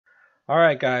All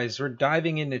right, guys, we're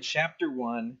diving into chapter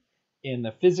 1 in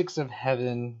the Physics of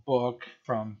Heaven book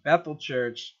from Bethel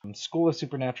Church, School of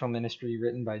Supernatural Ministry,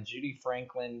 written by Judy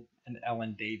Franklin and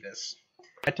Ellen Davis.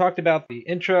 I talked about the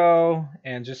intro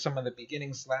and just some of the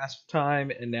beginnings last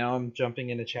time, and now I'm jumping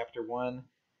into chapter 1.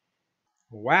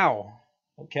 Wow.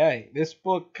 Okay, this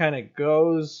book kind of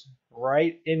goes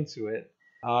right into it.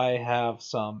 I have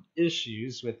some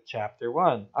issues with chapter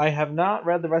 1. I have not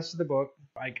read the rest of the book.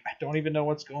 I don't even know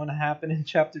what's going to happen in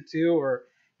chapter 2 or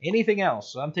anything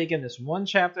else. So I'm taking this one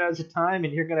chapter at a time,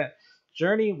 and you're going to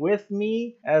journey with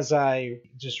me as I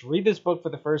just read this book for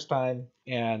the first time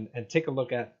and take a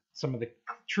look at some of the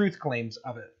truth claims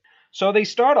of it. So they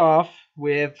start off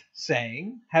with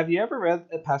saying, have you ever read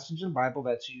a passage in the Bible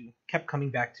that you kept coming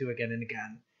back to again and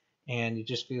again, and you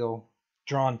just feel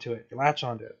drawn to it, you latch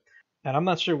onto it? And I'm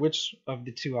not sure which of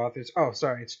the two authors. Oh,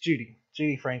 sorry, it's Judy.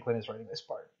 Judy Franklin is writing this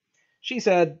part. She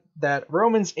said that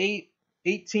Romans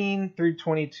 8:18 through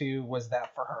 22 was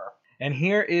that for her. And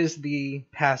here is the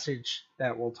passage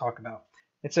that we'll talk about.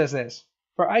 It says this: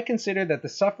 For I consider that the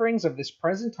sufferings of this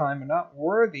present time are not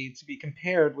worthy to be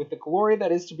compared with the glory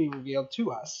that is to be revealed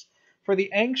to us. For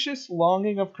the anxious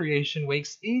longing of creation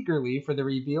waits eagerly for the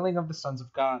revealing of the sons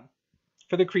of God.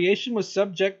 For the creation was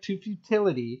subject to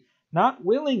futility, not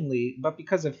willingly, but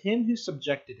because of him who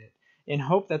subjected it, in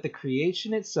hope that the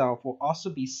creation itself will also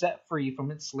be set free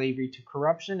from its slavery to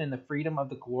corruption and the freedom of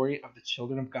the glory of the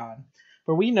children of God.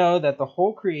 For we know that the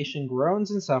whole creation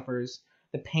groans and suffers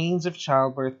the pains of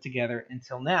childbirth together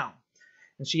until now.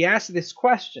 And she asked this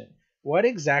question: what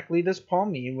exactly does Paul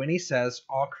mean when he says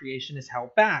all creation is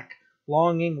held back,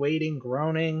 longing, waiting,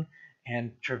 groaning,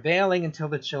 and travailing until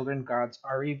the children of God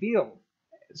are revealed?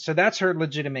 So that's her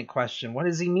legitimate question. What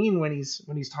does he mean when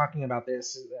he's talking about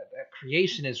this? That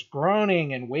creation is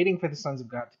groaning and waiting for the sons of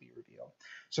God to be revealed.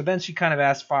 So then she kind of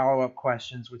asks follow-up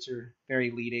questions, which are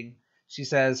very leading. She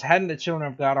says, hadn't the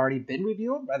children of God already been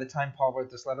revealed by the time Paul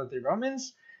wrote this letter to the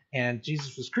Romans? And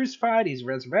Jesus was crucified, he's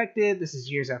resurrected, this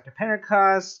is years after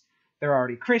Pentecost, they're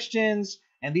already Christians,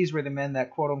 and these were the men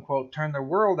that quote-unquote turned their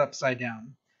world upside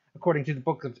down. According to the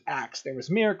book of Acts, there was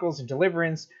miracles and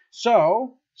deliverance.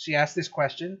 So she asked this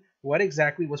question: what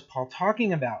exactly was Paul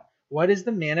talking about? What is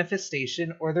the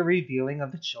manifestation or the revealing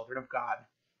of the children of God?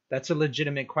 That's a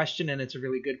legitimate question, and it's a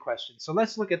really good question. So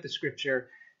let's look at the scripture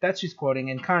that she's quoting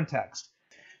in context.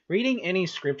 Reading any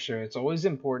scripture, it's always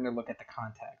important to look at the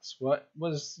context. What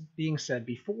was being said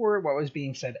before, what was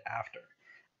being said after.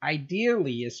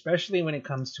 Ideally, especially when it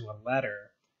comes to a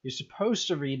letter, you're supposed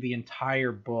to read the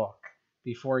entire book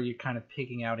before you're kind of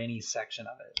picking out any section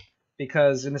of it.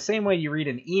 Because in the same way you read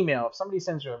an email, if somebody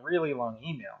sends you a really long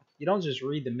email, you don't just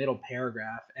read the middle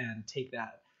paragraph and take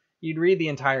that. You'd read the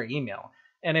entire email.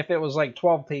 And if it was like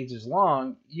 12 pages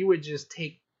long, you would just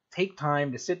take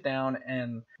time to sit down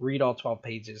and read all 12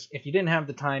 pages. If you didn't have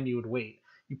the time, you would wait.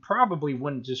 You probably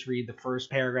wouldn't just read the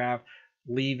first paragraph,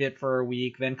 leave it for a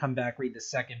week, then come back, read the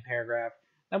second paragraph.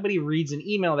 Nobody reads an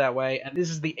email that way, and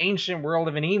this is the ancient world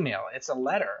of an email. It's a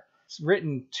letter. It's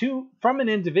written from an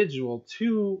individual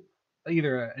to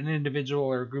either an individual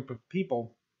or a group of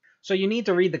people. So you need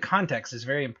to read the context. It's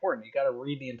very important. You got to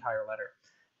read the entire letter.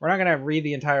 We're not going to read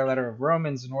the entire letter of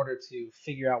Romans in order to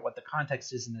figure out what the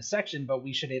context is in this section, but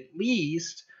we should at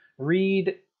least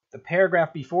read the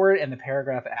paragraph before it and the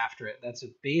paragraph after it. That's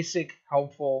a basic,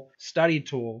 helpful study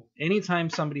tool. Anytime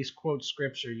somebody quotes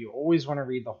scripture, you always want to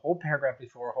read the whole paragraph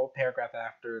before, whole paragraph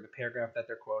after the paragraph that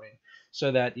they're quoting,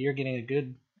 so that you're getting a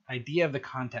good idea of the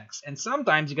context. And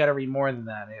sometimes you got to read more than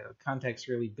that. The context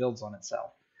really builds on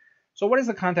itself. So what is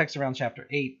the context around chapter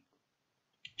 8?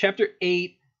 Chapter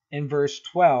 8 in verse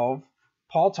 12,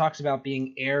 Paul talks about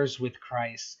being heirs with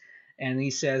Christ. And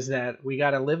he says that we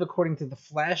got to live according to the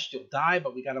flesh. You'll die,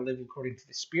 but we got to live according to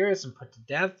the spirits and put to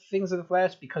death things of the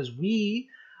flesh, because we,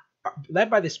 led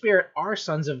by the Spirit, are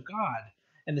sons of God.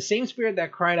 And the same Spirit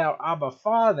that cried out, Abba,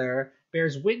 Father,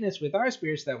 bears witness with our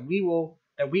spirits that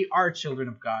we are children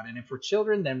of God. And if we're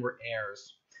children, then we're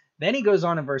heirs. Then he goes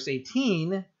on in verse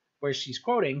 18, where she's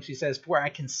quoting, she says, For I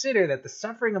consider that the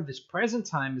suffering of this present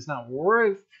time is not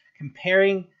worth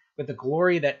comparing with the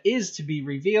glory that is to be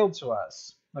revealed to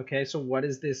us. Okay, so what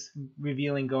is this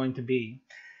revealing going to be?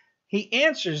 He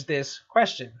answers this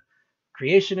question.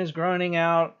 Creation is groaning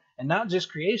out, and not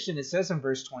just creation. It says in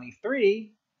verse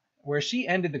 23, where she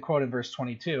ended the quote in verse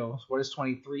 22. What does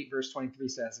verse 23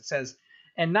 says? It says,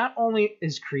 and not only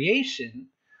is creation,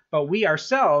 but we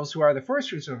ourselves, who are the first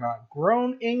fruits of God,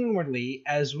 groan inwardly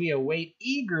as we await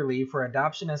eagerly for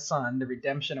adoption as son, the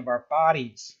redemption of our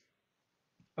bodies.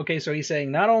 Okay, so he's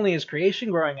saying not only is creation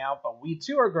growing out, but we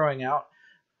too are growing out.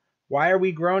 Why are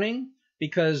we groaning?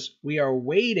 Because we are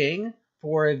waiting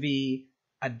for the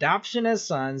adoption as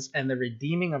sons and the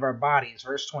redeeming of our bodies.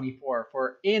 Verse 24,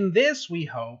 for in this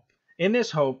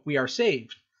hope we are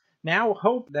saved. Now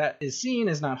hope that is seen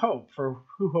is not hope, for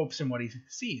who hopes in what he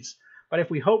sees? But if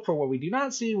we hope for what we do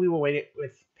not see, we will wait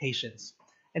with patience.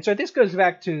 And so this goes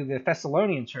back to the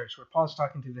Thessalonian church, where Paul's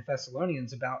talking to the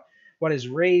Thessalonians about what is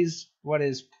raised, what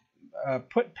is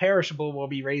put perishable will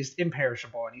be raised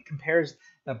imperishable. And he compares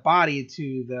the body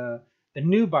to the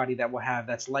new body that we'll have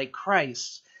that's like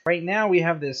Christ. Right now we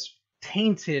have this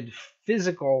tainted,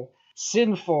 physical,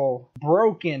 sinful,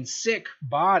 broken, sick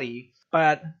body.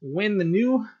 But when the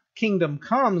new kingdom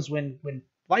comes, when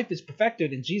life is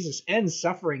perfected and Jesus ends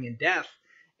suffering and death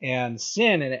and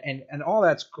sin and all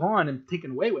that's gone and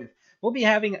taken away with, we'll be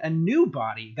having a new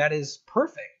body that is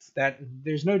perfect, that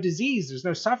there's no disease, there's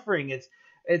no suffering.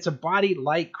 It's a body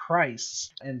like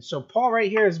Christ. And so Paul right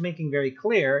here is making very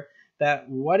clear that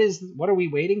what are we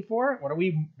waiting for? What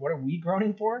are we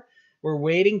groaning for? We're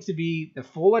waiting to be the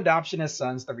full adoption as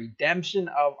sons, the redemption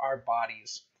of our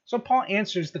bodies. So Paul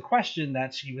answers the question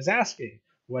that she was asking.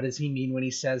 What does he mean when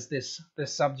he says this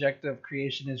subject of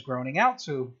creation is groaning out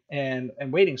to and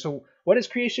waiting? So what is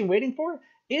creation waiting for?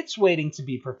 It's waiting to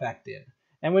be perfected.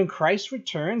 And when Christ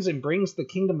returns and brings the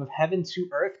kingdom of heaven to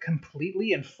earth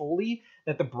completely and fully,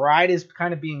 that the bride is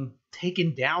kind of being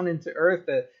taken down into earth,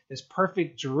 this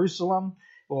perfect Jerusalem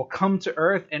will come to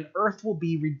earth, and earth will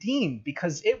be redeemed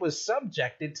because it was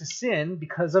subjected to sin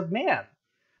because of man.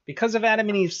 Because of Adam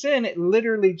and Eve's sin, it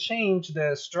literally changed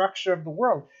the structure of the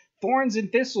world. Thorns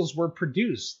and thistles were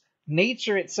produced.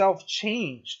 Nature itself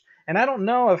changed. And I don't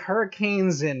know if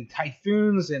hurricanes and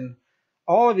typhoons and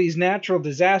all of these natural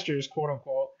disasters, quote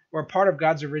unquote, were part of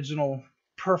God's original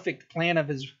perfect plan of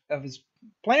his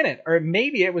planet. Or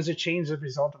maybe it was a change as a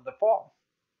result of the fall.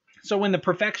 So when the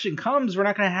perfection comes, we're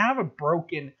not going to have a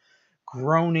broken,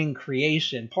 groaning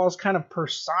creation. Paul's kind of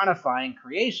personifying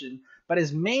creation, but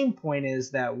his main point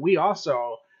is that we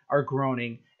also are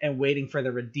groaning and waiting for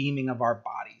the redeeming of our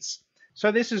bodies.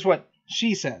 So this is what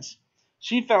she says.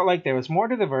 She felt like there was more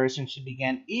to the verse, and she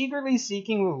began eagerly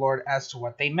seeking the Lord as to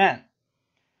what they meant.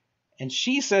 And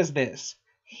she says this,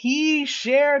 he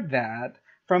shared that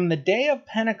from the day of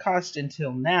Pentecost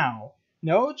until now,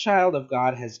 no child of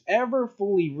God has ever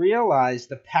fully realized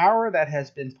the power that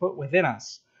has been put within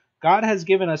us. God has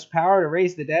given us power to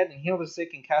raise the dead and heal the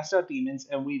sick and cast out demons,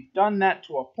 and we've done that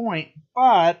to a point,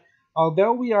 but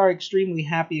although we are extremely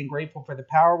happy and grateful for the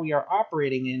power we are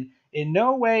operating in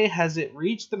no way has it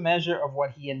reached the measure of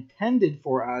what he intended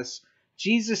for us.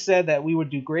 Jesus said that we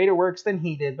would do greater works than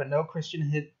he did, but no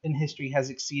Christian in history has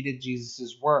exceeded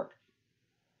Jesus' work.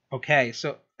 Okay,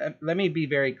 so let me be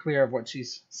very clear of what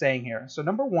she's saying here. So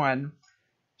number one,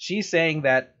 she's saying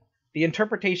that the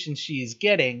interpretation she's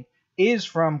getting is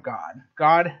from God.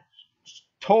 God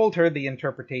told her the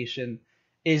interpretation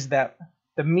is that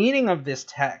the meaning of this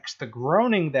text, the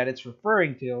groaning that it's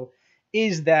referring to,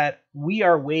 is that we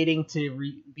are waiting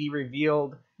to be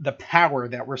revealed the power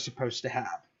that we're supposed to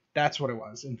have. That's what it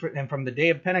was. And from the day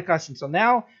of Pentecost until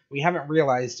now, we haven't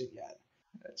realized it yet.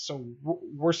 So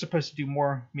we're supposed to do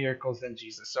more miracles than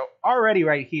Jesus. So already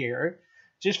right here,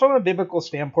 just from a biblical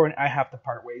standpoint, I have to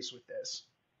part ways with this.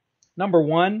 Number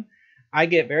one, I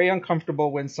get very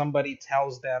uncomfortable when somebody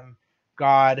tells them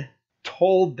God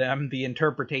told them the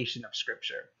interpretation of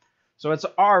Scripture. So it's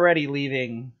already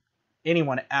leaving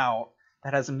anyone out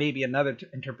that has maybe another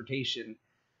interpretation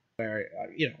where,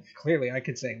 clearly I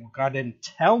could say, well, God didn't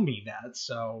tell me that,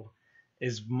 so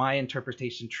is my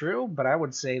interpretation true? But I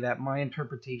would say that my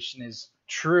interpretation is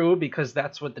true because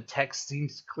that's what the text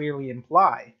seems to clearly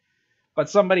imply. But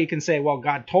somebody can say, well,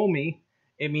 God told me,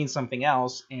 it means something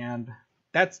else, and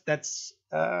that's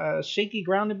shaky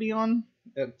ground to be on,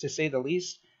 to say the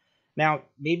least. Now,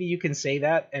 maybe you can say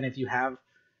that, and if you have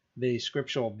the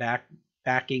scriptural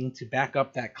backing to back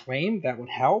up that claim, that would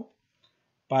help.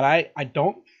 But I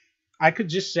don't. I could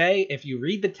just say, if you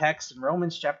read the text in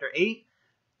Romans chapter 8,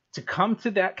 to come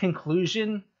to that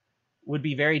conclusion would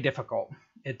be very difficult.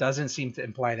 It doesn't seem to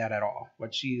imply that at all.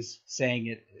 What she's saying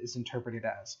it is interpreted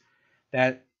as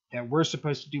that we're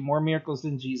supposed to do more miracles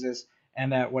than Jesus,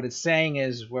 and that what it's saying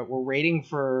is what we're waiting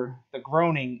for the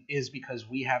groaning is because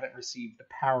we haven't received the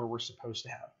power we're supposed to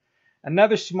have.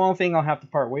 Another small thing I'll have to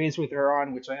part ways with her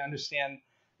on, which I understand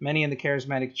many in the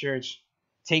charismatic church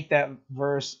take that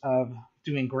verse of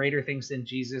doing greater things than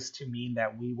Jesus to mean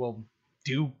that we will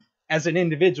do, as an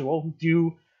individual,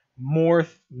 do more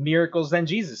miracles than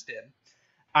Jesus did.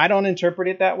 I don't interpret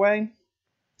it that way.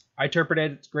 I interpret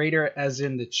it greater as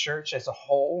in the church as a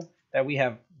whole, that we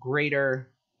have greater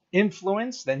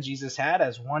influence than Jesus had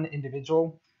as one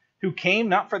individual who came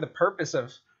not for the purpose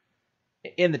of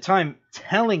in the time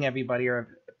telling everybody or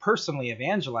personally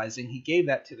evangelizing. He gave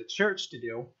that to the church to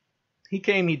do. He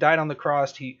came, he died on the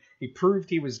cross, he proved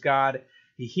he was God,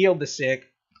 he healed the sick,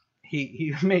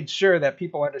 he made sure that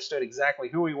people understood exactly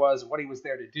who he was, what he was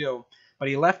there to do, but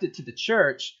he left it to the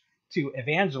church to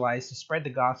evangelize, to spread the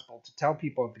gospel, to tell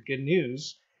people the good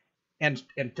news, and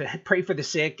to pray for the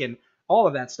sick and all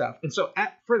of that stuff. And so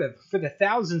for the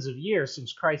thousands of years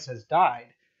since Christ has died,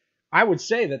 I would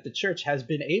say that the church has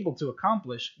been able to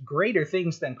accomplish greater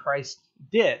things than Christ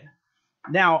did.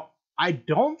 Now, I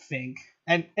don't think,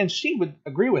 and she would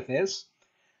agree with this,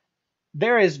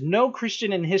 there is no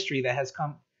Christian in history that has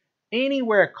come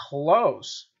anywhere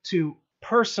close to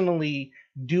personally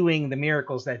doing the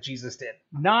miracles that Jesus did.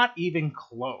 Not even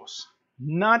close.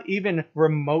 Not even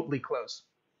remotely close.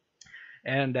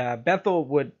 And Bethel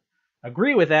would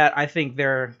agree with that. I think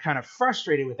they're kind of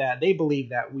frustrated with that. They believe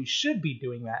that we should be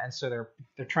doing that, and so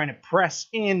they're trying to press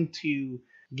into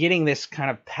getting this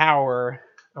kind of power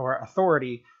or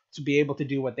authority to be able to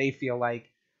do what they feel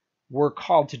like we're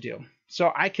called to do.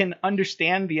 So I can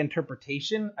understand the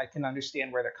interpretation. I can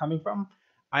understand where they're coming from.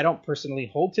 I don't personally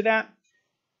hold to that,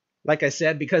 like I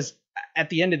said, because at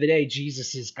the end of the day,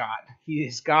 Jesus is God. He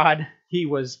is God. He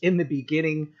was in the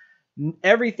beginning.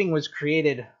 Everything was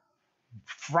created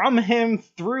from him,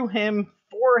 through him,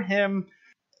 for him.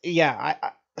 Yeah,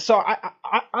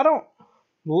 I don't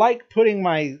like putting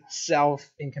myself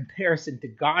in comparison to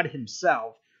God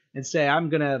himself and say I'm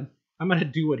gonna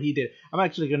do what he did. I'm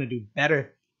actually gonna do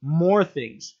better, more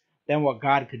things than what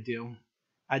God could do.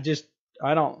 I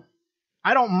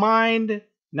don't mind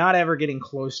not ever getting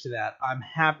close to that. I'm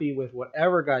happy with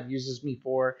whatever God uses me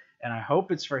for, and I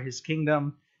hope it's for his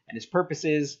kingdom and his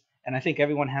purposes. And I think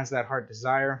everyone has that heart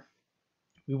desire.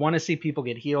 We want to see people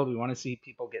get healed. We want to see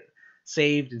people get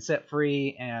saved and set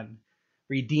free and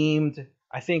redeemed.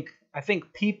 I think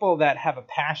people that have a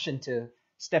passion to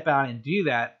step out and do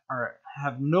that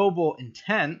have noble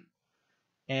intent,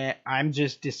 and I'm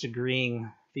just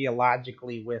disagreeing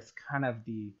theologically with kind of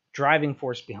the driving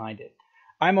force behind it.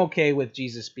 I'm okay with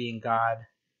Jesus being God,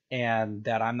 and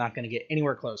that I'm not going to get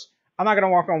anywhere close. I'm not going to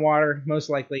walk on water,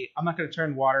 most likely. I'm not going to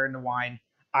turn water into wine.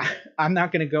 I'm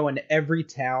not going to go into every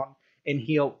town and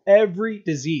heal every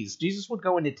disease. Jesus would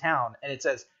go into town, and it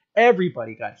says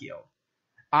everybody got healed.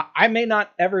 I may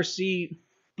not ever see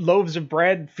loaves of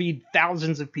bread feed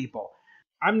thousands of people.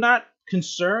 I'm not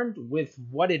concerned with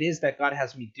what it is that God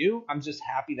has me do. I'm just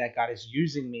happy that God is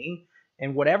using me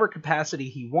in whatever capacity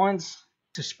he wants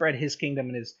to spread his kingdom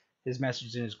and his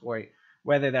message and his glory,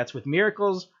 whether that's with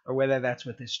miracles or whether that's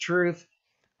with his truth.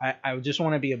 I just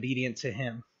want to be obedient to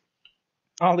him.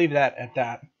 I'll leave that at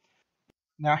that.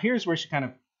 Now, here's where she kind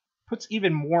of puts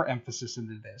even more emphasis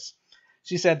into this.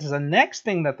 She said, the next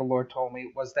thing that the Lord told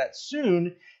me was that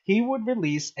soon he would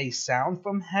release a sound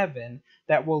from heaven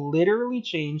that will literally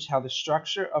change how the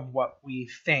structure of what we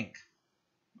think.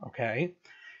 Okay?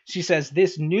 She says,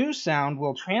 this new sound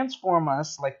will transform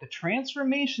us like the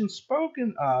transformation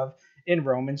spoken of in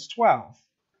Romans 12,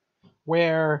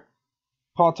 where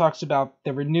Paul talks about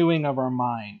the renewing of our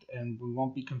mind, and we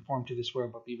won't be conformed to this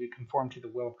world, but be conformed to the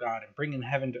will of God, and bringing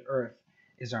heaven to earth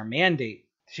is our mandate.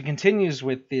 She continues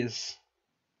with this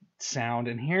sound,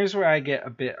 and here's where I get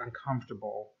a bit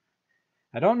uncomfortable.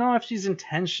 I don't know if she's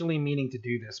intentionally meaning to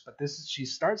do this, but she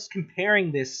starts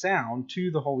comparing this sound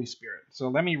to the Holy Spirit. So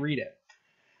let me read it.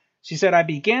 She said, I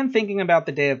began thinking about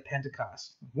the day of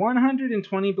Pentecost.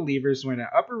 120 believers were in an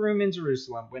upper room in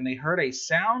Jerusalem when they heard a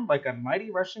sound like a mighty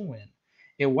rushing wind.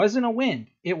 It wasn't a wind,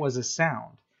 it was a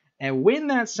sound. And when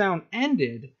that sound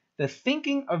ended, the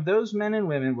thinking of those men and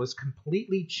women was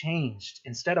completely changed.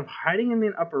 Instead of hiding in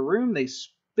the upper room, they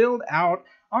spilled out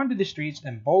onto the streets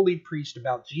and boldly preached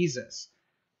about Jesus.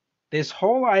 This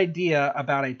whole idea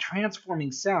about a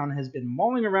transforming sound has been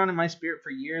mulling around in my spirit for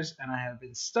years, and I have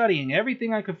been studying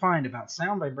everything I could find about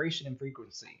sound, vibration, and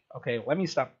frequency. Okay, let me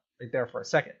stop right there for a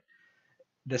second.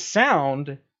 The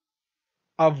sound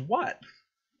of what?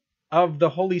 Of the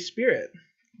Holy Spirit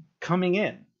coming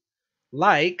in,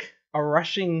 like a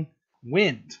rushing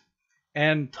wind,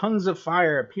 and tongues of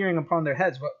fire appearing upon their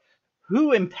heads. But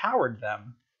who empowered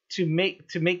them to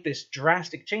make this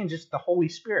drastic change? It's the Holy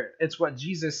Spirit. It's what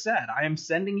Jesus said. I am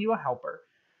sending you a helper,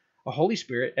 a Holy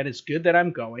Spirit, and it's good that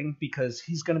I'm going because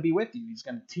he's going to be with you. He's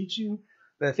going to teach you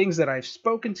the things that I've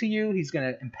spoken to you. He's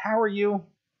going to empower you.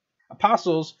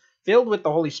 Apostles filled with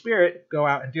the Holy Spirit go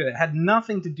out and do that. It had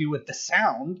nothing to do with the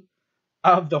sound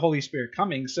of the Holy Spirit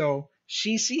coming. So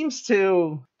she seems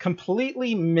to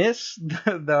completely miss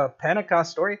the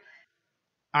Pentecost story.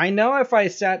 I know if I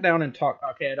sat down and talked,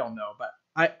 okay, I don't know, but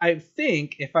I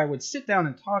think if I would sit down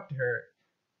and talk to her,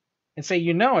 and say,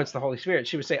 it's the Holy Spirit,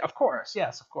 she would say, of course,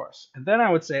 yes, of course. And then I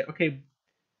would say, okay,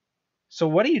 so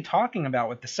what are you talking about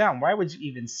with the sound? Why would you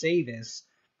even say this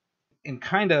and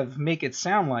kind of make it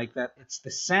sound like that it's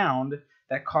the sound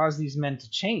that caused these men to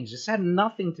change? This had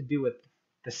nothing to do with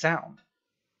the sound.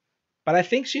 But I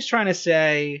think she's trying to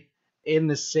say, in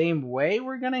the same way,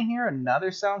 we're going to hear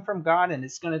another sound from God and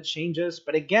it's going to change us.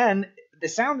 But again, the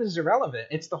sound is irrelevant.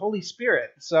 It's the Holy Spirit.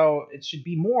 So it should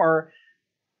be more,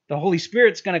 the Holy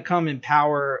Spirit's going to come in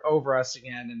power over us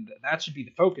again. And that should be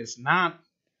the focus, not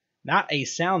a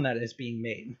sound that is being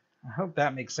made. I hope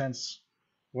that makes sense,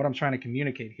 what I'm trying to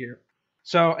communicate here.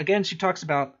 So again, she talks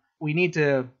about we need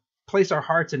to place our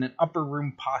hearts in an upper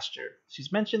room posture.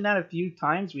 She's mentioned that a few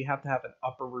times. We have to have an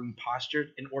upper room posture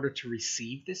in order to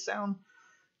receive this sound.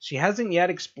 She hasn't yet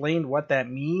explained what that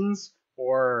means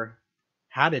or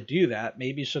how to do that.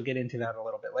 Maybe she'll get into that a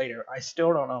little bit later. I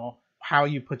still don't know how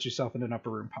you put yourself in an upper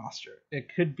room posture.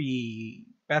 It could be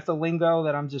Bethel lingo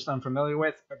that I'm just unfamiliar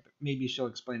with, but maybe she'll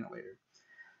explain it later.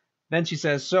 Then she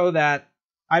says, so that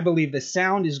I believe the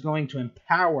sound is going to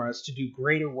empower us to do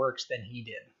greater works than he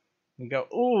did. We go,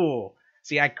 ooh,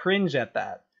 see, I cringe at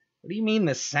that. What do you mean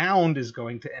the sound is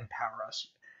going to empower us?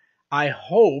 I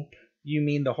hope you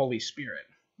mean the Holy Spirit.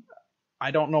 I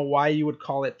don't know why you would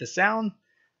call it the sound.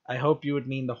 I hope you would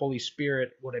mean the Holy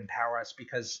Spirit would empower us,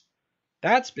 because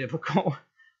that's biblical.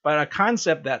 But a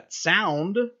concept that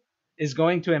sound is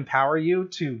going to empower you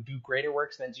to do greater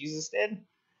works than Jesus did,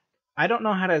 I don't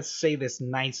know how to say this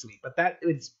nicely, but that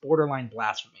is borderline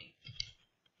blasphemy.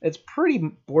 It's pretty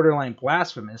borderline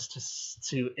blasphemous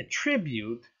to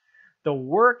attribute the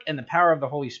work and the power of the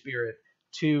Holy Spirit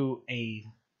to a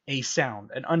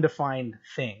sound, an undefined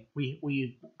thing.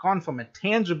 We've gone from a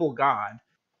tangible God,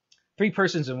 three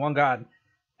persons in one God,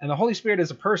 and the Holy Spirit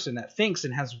is a person that thinks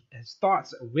and has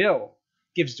thoughts, a will,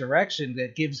 gives direction,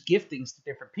 that gives giftings to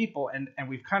different people, and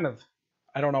we've kind of,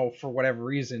 I don't know, for whatever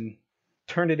reason,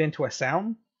 turned it into a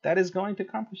sound that is going to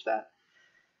accomplish that.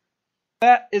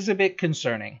 That is a bit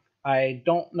concerning. I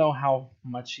don't know how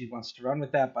much she wants to run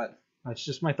with that, but that's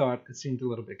just my thought. It seemed a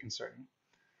little bit concerning.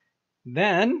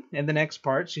 Then, in the next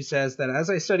part, she says that as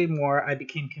I studied more, I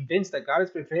became convinced that God is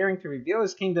preparing to reveal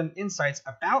his kingdom insights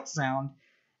about sound,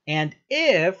 and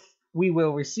if we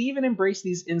will receive and embrace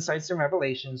these insights and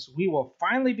revelations, we will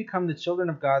finally become the children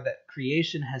of God that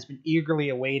creation has been eagerly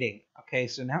awaiting. Okay,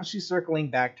 so now she's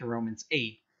circling back to Romans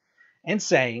 8 and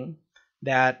saying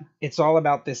that it's all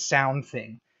about this sound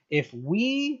thing. If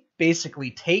we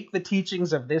basically take the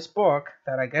teachings of this book,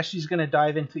 that I guess she's going to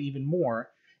dive into even more,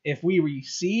 if we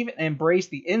receive and embrace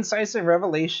the insights and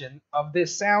revelation of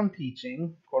this sound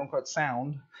teaching, quote unquote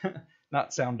sound,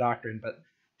 not sound doctrine, but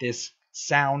this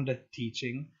sound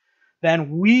teaching,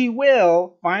 then we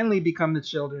will finally become the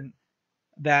children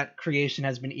that creation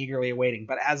has been eagerly awaiting.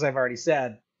 But as I've already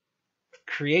said,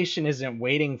 creation isn't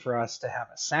waiting for us to have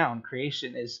a sound.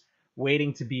 Creation is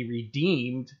waiting to be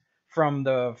redeemed from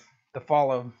the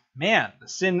fall of man, the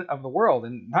sin of the world,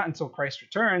 and not until Christ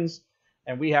returns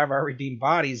and we have our redeemed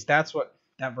bodies. That's what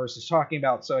that verse is talking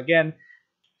about. So again,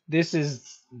 this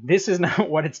is not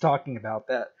what it's talking about.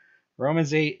 That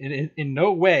Romans 8, in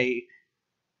no way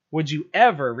would you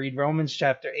ever read Romans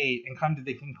chapter 8 and come to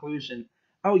the conclusion,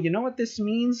 oh, you know what this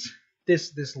means?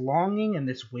 This longing and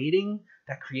this waiting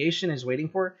that creation is waiting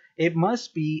for, it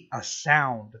must be a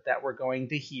sound that we're going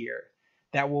to hear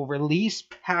that will release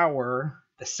power.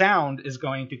 The sound is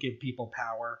going to give people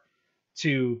power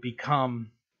to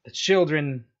become the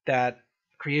children that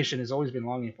creation has always been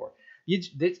longing for.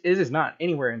 This is not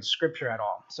anywhere in Scripture at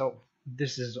all. So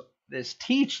this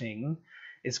teaching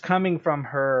is coming from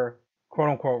her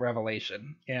quote-unquote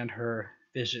revelation and her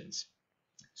visions.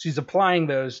 She's applying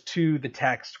those to the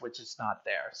text, which is not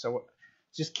there. So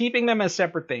just keeping them as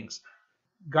separate things.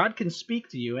 God can speak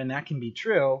to you, and that can be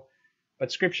true,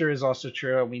 but Scripture is also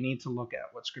true, and we need to look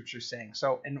at what Scripture is saying.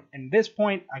 So in this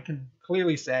point, I can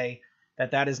clearly say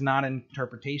that is not an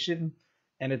interpretation,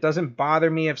 and it doesn't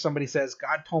bother me if somebody says,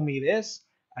 God told me this.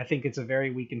 I think it's a very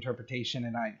weak interpretation,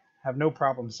 and I have no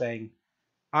problem saying,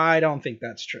 I don't think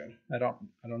that's true. I don't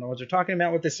know what you're talking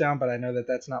about with this sound, but I know that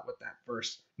that's not what that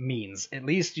verse means. At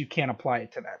least you can't apply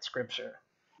it to that scripture.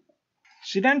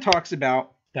 She then talks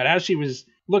about that as she was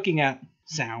looking at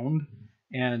sound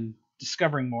and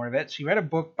discovering more of it, she read a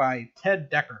book by Ted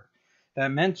Decker that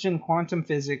mentioned quantum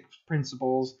physics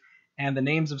principles and the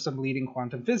names of some leading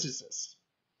quantum physicists.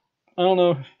 I don't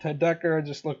know, Ted Decker, I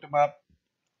just looked him up.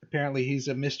 Apparently he's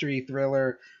a mystery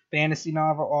thriller fantasy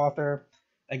novel author.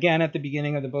 Again, at the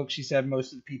beginning of the book, she said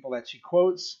most of the people that she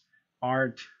quotes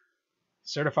aren't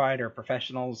certified or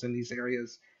professionals in these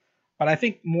areas. But I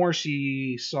think more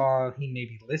she saw he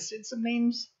maybe listed some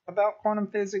names about quantum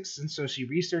physics, and so she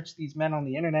researched these men on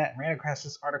the internet and ran across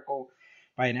this article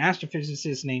by an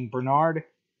astrophysicist named Bernard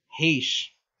Heish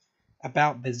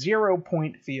about the 0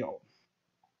 point field.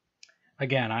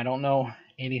 Again, I don't know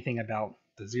anything about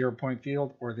the 0 point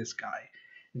field or this guy.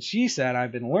 And she said,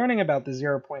 I've been learning about the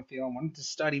 0 point field and wanted to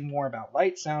study more about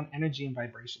light, sound, energy, and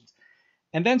vibrations.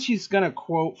 And then she's going to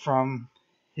quote from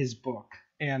his book.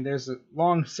 And there's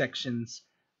long sections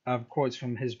of quotes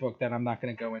from his book that I'm not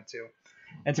going to go into.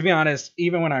 And to be honest,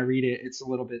 even when I read it, it's a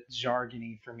little bit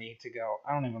jargony for me to go,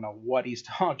 I don't even know what he's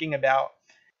talking about.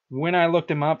 When I looked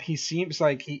him up, he seems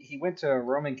like he went to a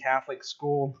Roman Catholic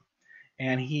school,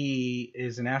 and he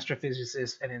is an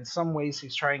astrophysicist, and in some ways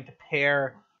he's trying to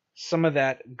pair some of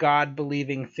that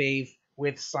God-believing faith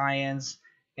with science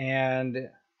and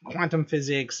quantum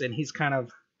physics, and he's kind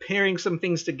of pairing some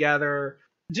things together.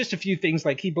 Just a few things,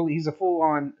 like he's a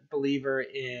full-on believer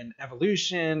in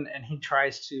evolution, and he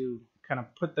tries to kind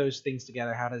of put those things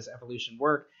together. How does evolution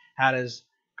work? How does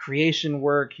creation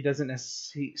work? He doesn't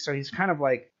necessarily, so he's kind of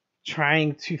like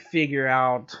trying to figure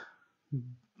out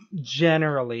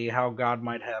generally how God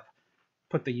might have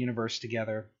put the universe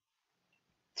together.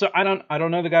 So I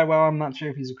don't know the guy well. I'm not sure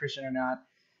if he's a Christian or not.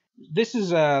 This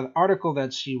is an article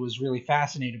that she was really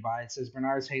fascinated by. It says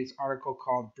Bernard Heigh's article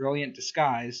called Brilliant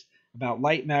Disguise about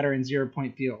light, matter, and 0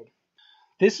 point field.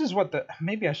 This is what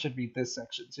maybe I should read this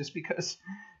section just because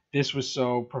this was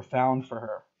so profound for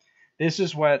her. This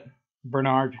is what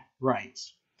Bernard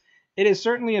writes. It is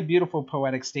certainly a beautiful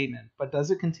poetic statement, but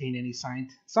does it contain any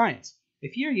science? A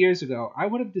few years ago, I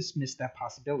would have dismissed that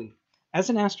possibility. As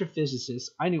an astrophysicist,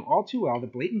 I knew all too well the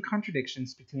blatant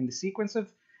contradictions between the sequence of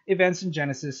events in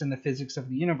Genesis and the physics of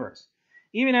the universe.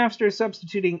 Even after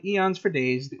substituting eons for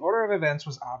days, the order of events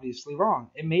was obviously wrong.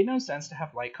 It made no sense to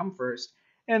have light come first,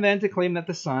 and then to claim that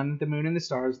the sun, the moon, and the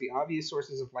stars, the obvious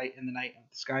sources of light in the night and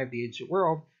the sky of the ancient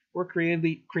world, were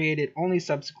created only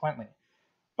subsequently.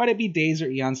 But it be days or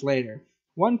eons later.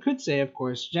 One could say, of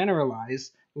course,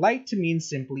 generalize light to mean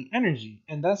simply energy,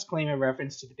 and thus claim a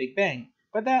reference to the Big Bang,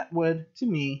 but that would, to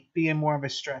me, be more of a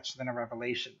stretch than a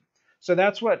revelation. So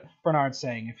that's what Bernard's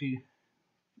saying.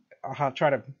 I'll try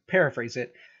to paraphrase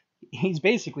it, he's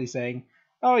basically saying,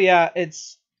 oh yeah,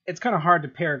 it's kind of hard to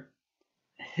pair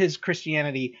his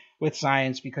Christianity with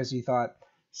science because he thought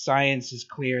science is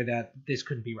clear that this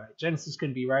couldn't be right. Genesis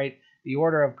couldn't be right. The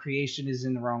order of creation is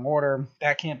in the wrong order.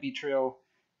 That can't be true.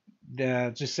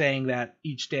 Just saying that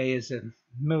each day is in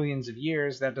millions of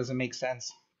years, that doesn't make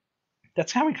sense.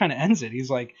 That's how he kind of ends it. He's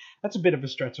like, that's a bit of a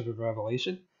stretch of a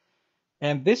revelation.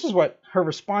 And this is what her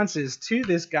response is to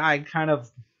this guy, kind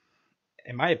of,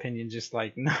 in my opinion, just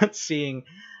like not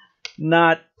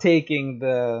taking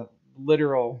the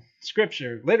literal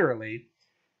scripture literally.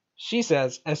 She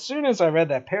says, as soon as I read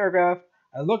that paragraph,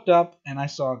 I looked up and I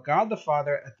saw God the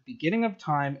Father at the beginning of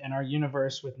time and our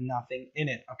universe with nothing in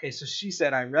it. Okay, so she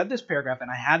said, I read this paragraph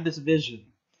and I had this vision.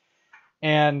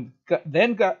 And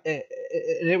then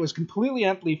it was completely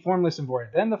empty, formless, and void.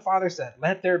 Then the Father said,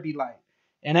 let there be light.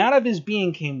 And out of his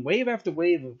being came wave after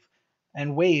wave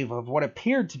of what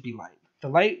appeared to be light. The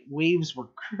light waves were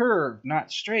curved,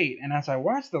 not straight. And as I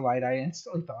watched the light, I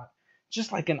instantly thought,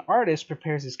 just like an artist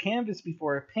prepares his canvas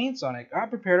before he paints on it, God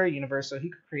prepared our universe so he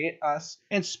could create us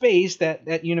and space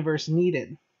that universe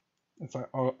needed. It's like,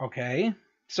 oh, okay.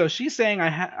 So she's saying,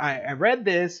 I read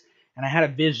this and I had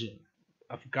a vision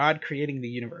of God creating the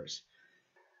universe.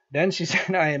 Then she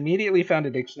said, I immediately found a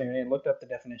dictionary and looked up the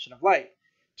definition of light.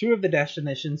 Two of the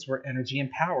definitions were energy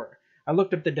and power. I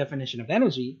looked up the definition of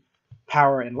energy,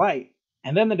 power, and light.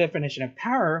 And then the definition of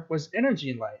power was energy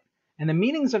and light. And the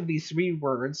meanings of these three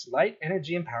words, light,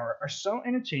 energy, and power, are so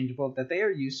interchangeable that they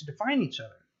are used to define each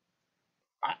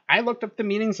other. I looked up the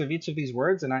meanings of each of these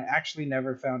words, and I actually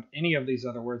never found any of these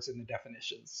other words in the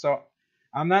definitions. So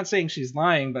I'm not saying she's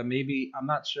lying, but maybe I'm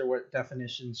not sure what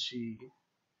definitions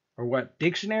or what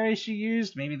dictionary she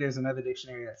used. Maybe there's another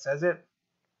dictionary that says it.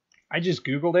 I just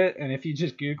Googled it, and if you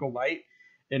just Google light,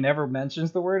 it never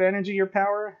mentions the word energy or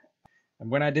power. And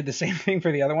when I did the same thing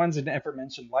for the other ones, it never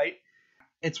mentioned light.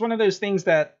 It's one of those things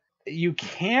that you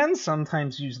can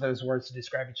sometimes use those words to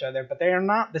describe each other, but they are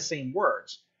not the same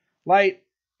words. Light,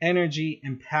 energy,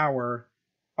 and power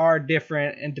are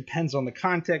different and depends on the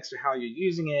context or how you're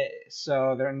using it,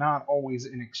 so they're not always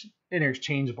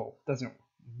interchangeable. It doesn't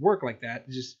work like that.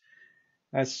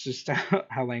 That's just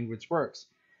how language works.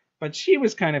 But she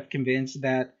was kind of convinced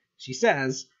that, she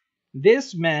says,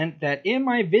 this meant that in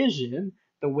my vision,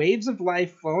 the waves of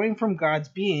life flowing from God's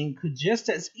being could just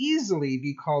as easily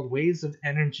be called waves of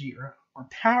energy or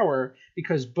power,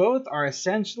 because both are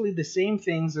essentially the same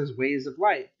things as waves of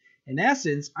light. In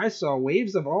essence, I saw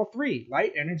waves of all three,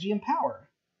 light, energy, and power.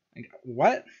 Like,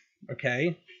 what?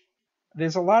 Okay.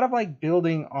 There's a lot of like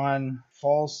building on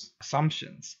false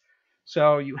assumptions.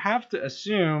 So you have to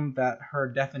assume that her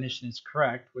definition is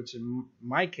correct, which in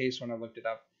my case, when I looked it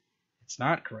up, it's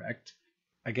not correct.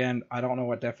 Again, I don't know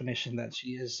what definition that she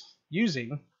is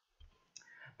using,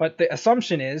 but the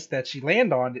assumption is that she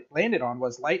landed on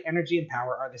was light, energy, and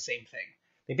power are the same thing.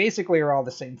 They basically are all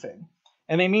the same thing,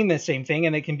 and they mean the same thing,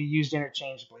 and they can be used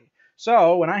interchangeably.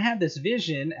 So when I had this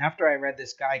vision after I read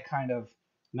this guy kind of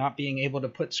not being able to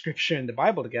put scripture and the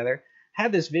Bible together,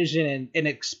 had this vision and it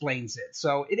explains it.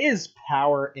 So it is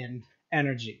power and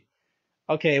energy.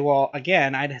 Okay, well,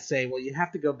 again, I'd say, well, you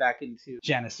have to go back into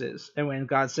Genesis. And when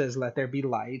God says, let there be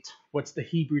light, what's the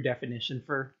Hebrew definition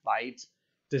for light?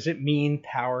 Does it mean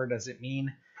power? Does it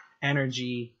mean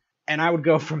energy? And I would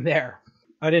go from there.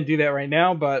 I didn't do that right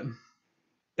now, but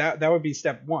that would be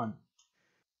step one.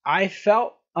 I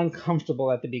felt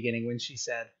uncomfortable at the beginning when she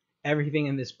said, everything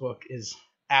in this book is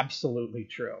absolutely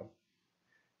true.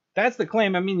 That's the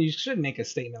claim. I mean, you should make a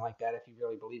statement like that if you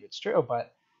really believe it's true,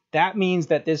 but that means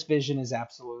that this vision is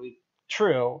absolutely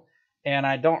true, and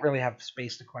I don't really have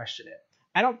space to question it.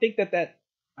 I don't think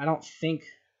I don't think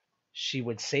she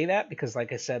would say that because,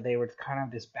 like I said, they were kind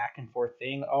of this back and forth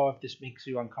thing. Oh, if this makes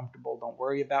you uncomfortable, don't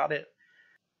worry about it.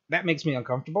 That makes me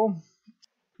uncomfortable.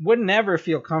 Would never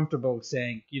feel comfortable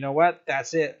saying, you know what,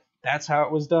 that's it. That's how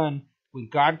it was done. When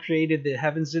God created the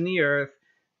heavens and the earth,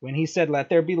 when he said, let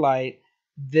there be light,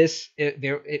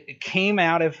 it came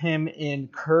out of him in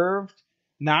curved,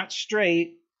 not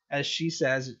straight, as she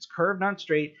says. It's curved, not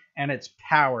straight, and it's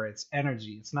power, it's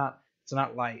energy. It's not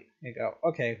light. You go,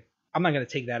 okay, I'm not going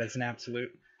to take that as an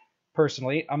absolute.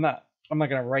 Personally, I'm not going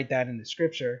to write that in the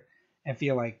scripture and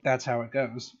feel like that's how it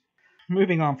goes.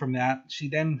 Moving on from that, she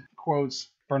then quotes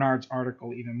Bernard's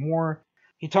article even more.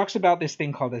 He talks about this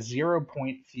thing called a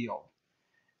 0-point field,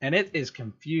 and it is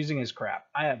confusing as crap.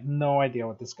 I have no idea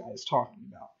what this guy is talking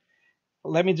about.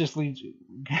 Let me just read you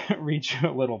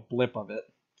a little blip of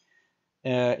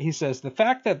it. He says, the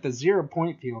fact that the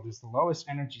 0-point field is the lowest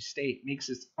energy state makes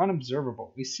it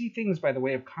unobservable. We see things by the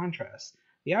way of contrast.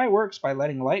 The eye works by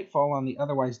letting light fall on the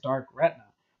otherwise dark retina,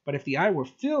 but if the eye were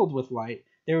filled with light,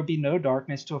 there would be no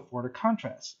darkness to afford a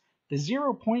contrast. The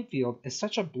 0-point field is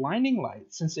such a blinding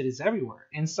light since it is everywhere,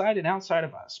 inside and outside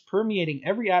of us, permeating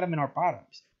every atom in our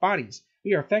bodies.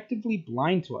 We are effectively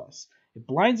blind to us. It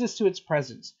blinds us to its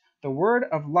presence. The word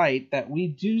of light that we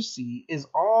do see is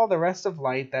all the rest of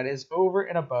light that is over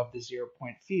and above the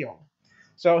 0-point field.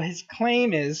 So his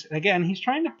claim is, again, he's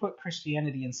trying to put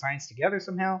Christianity and science together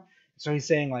somehow. So he's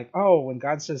saying like, oh, when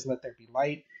God says let there be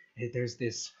light, there's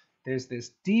this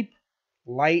deep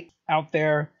light out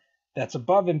there that's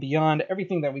above and beyond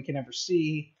everything that we can ever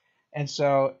see. And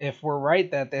so if we're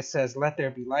right that this says let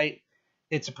there be light,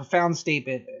 it's a profound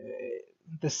statement.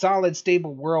 The solid,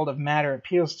 stable world of matter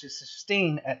appeals to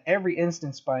sustain at every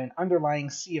instance by an underlying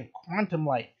sea of quantum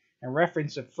light and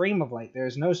reference a frame of light. There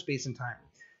is no space and time.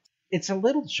 It's a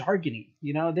little jargony,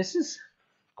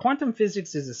 quantum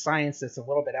physics is a science that's a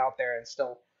little bit out there and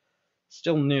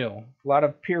still new. A lot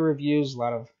of peer reviews, a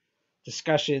lot of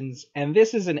discussions, and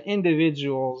this is an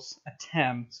individual's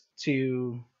attempt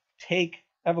to take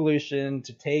evolution,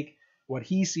 to take what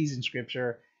he sees in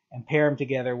scripture and pair them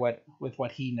together with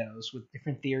what he knows, with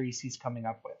different theories he's coming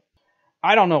up with.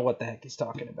 I don't know what the heck he's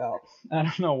talking about. I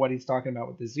don't know what he's talking about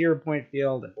with the 0-point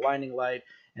field and blinding light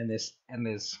and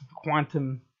this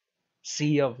quantum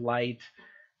sea of light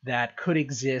that could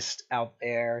exist out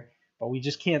there, but we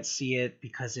just can't see it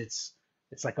because it's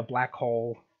like a black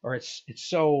hole, or it's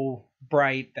so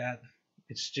bright that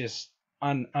it's just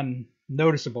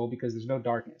unnoticeable because there's no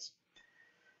darkness.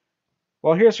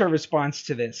 Well, here's her response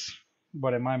to this.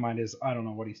 What in my mind is, I don't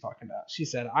know what he's talking about. She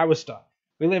said, I was stunned.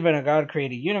 We live in a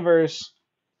God-created universe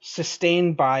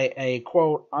sustained by a,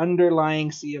 quote,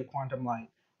 underlying sea of quantum light,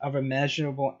 of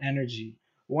immeasurable energy.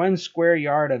 1 square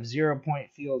yard of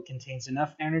 0-point field contains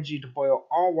enough energy to boil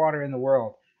all water in the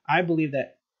world. I believe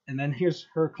that, and then here's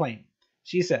her claim.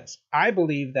 She says, I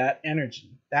believe that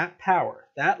energy, that power,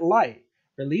 that light,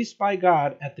 released by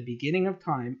God at the beginning of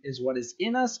time is what is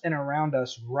in us and around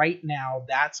us right now.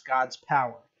 That's God's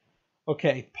power.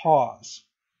 Okay, pause.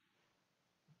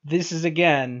 This is,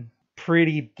 again,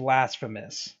 pretty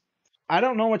blasphemous. I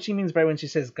don't know what she means by when she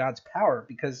says God's power,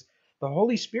 because the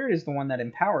Holy Spirit is the one that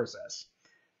empowers us.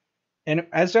 And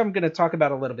as I'm going to talk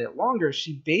about a little bit longer,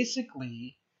 she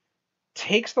basically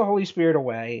takes the Holy Spirit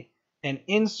away and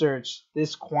inserts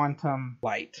this quantum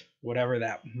light, whatever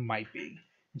that might be.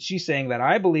 And she's saying that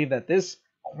I believe that this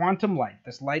quantum light,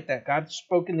 this light that God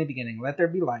spoke in the beginning, let there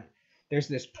be light, there's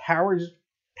this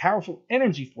powerful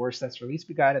energy force that's released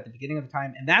by God at the beginning of the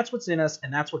time, and that's what's in us,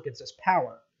 and that's what gives us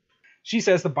power. She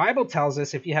says the Bible tells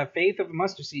us if you have faith of a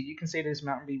mustard seed, you can say to this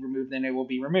mountain, be removed, then it will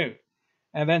be removed.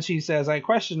 And then she says, I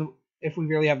question if we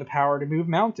really have the power to move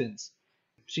mountains.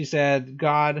 She said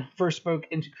God first spoke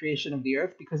into creation of the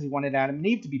earth because he wanted Adam and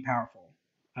Eve to be powerful.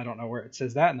 I don't know where it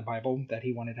says that in the Bible, that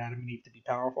he wanted Adam and Eve to be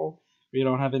powerful. We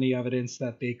don't have any evidence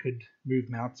that they could move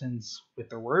mountains with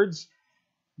their words.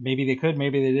 Maybe they could,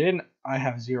 maybe they didn't. I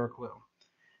have zero clue.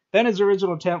 Then his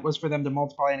original intent was for them to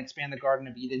multiply and expand the Garden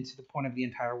of Eden to the point of the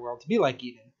entire world to be like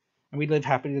Eden. And we'd live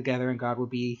happily together and God would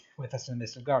be with us in the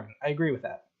midst of the garden. I agree with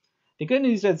that. The good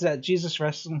news is that Jesus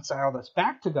reconciled us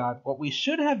back to God, what we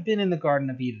should have been in the Garden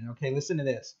of Eden. Okay, listen to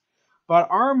this. But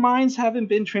our minds haven't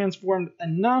been transformed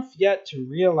enough yet to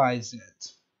realize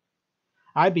it.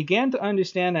 I began to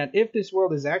understand that if this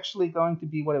world is actually going to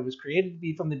be what it was created to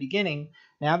be from the beginning,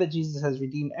 now that Jesus has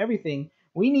redeemed everything,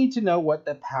 we need to know what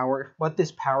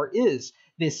this power is,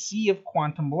 this sea of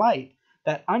quantum light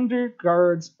that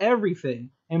undergirds everything.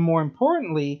 And more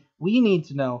importantly, we need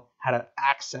to know how to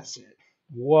access it.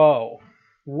 Whoa,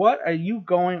 what are you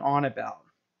going on about?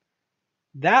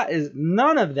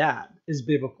 None of that is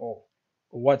biblical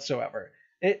whatsoever.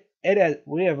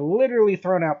 We have literally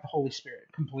thrown out the Holy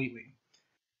Spirit completely.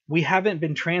 We haven't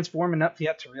been transformed enough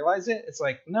yet to realize it. It's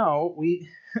like, no,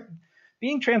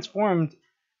 being transformed,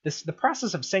 the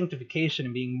process of sanctification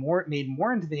and being made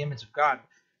more into the image of God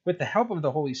with the help of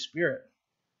the Holy Spirit.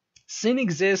 Sin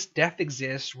exists, death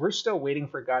exists. We're still waiting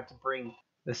for God to bring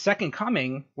the second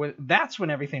coming. That's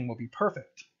when everything will be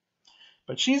perfect.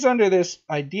 But she's under this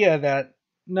idea that,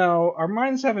 no, our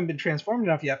minds haven't been transformed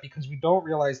enough yet because we don't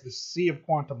realize the sea of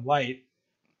quantum light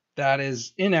that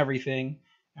is in everything,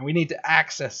 and we need to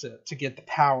access it to get the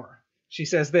power. She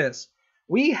says this,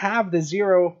 we have the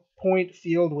 0 point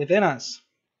field within us.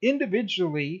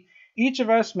 Individually, each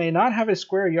of us may not have a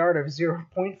square yard of 0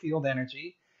 point field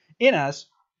energy in us,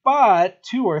 but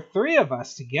 2 or 3 of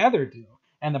us together do.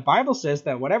 And the Bible says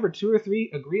that whatever 2 or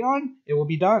 3 agree on, it will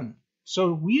be done.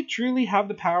 So we truly have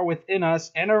the power within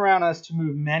us and around us to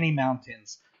move many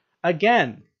mountains.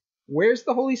 Again, where's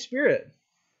the Holy Spirit?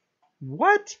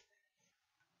 What?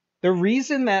 The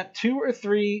reason that 2 or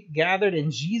 3 gathered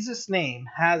in Jesus' name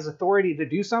has authority to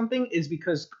do something is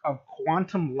because of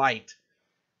quantum light.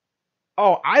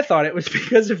 Oh, I thought it was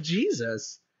because of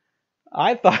Jesus.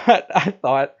 I thought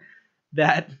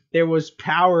that there was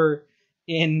power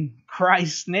in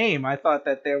Christ's name. I thought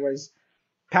that there was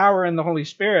power in the Holy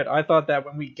Spirit. I thought that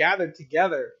when we gathered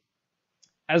together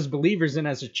as believers and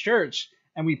as a church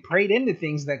and we prayed into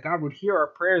things, that God would hear our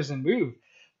prayers and move.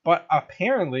 But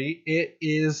apparently it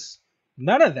is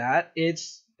none of that.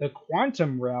 It's the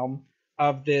quantum realm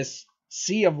of this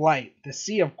sea of light, the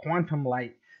sea of quantum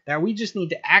light that we just need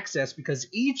to access because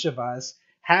each of us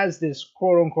has this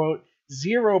quote unquote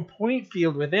 0 point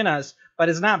field within us, but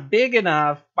it's not big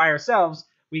enough by ourselves.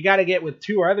 We got to get with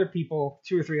 2 or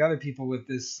 3 other people with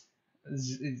this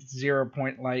 0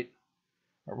 point light,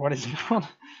 or what is it called?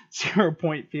 0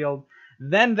 point field.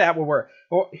 Then that will work.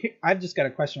 Well, I've just got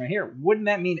a question right here. Wouldn't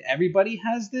that mean everybody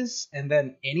has this, and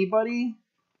then anybody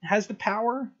has the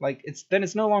power? Like then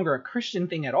it's no longer a Christian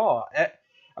thing at all.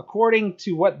 According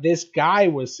to what this guy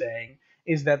was saying,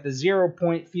 is that the 0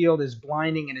 point field is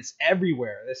blinding and it's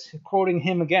everywhere. This quoting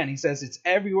him again. He says it's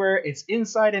everywhere. It's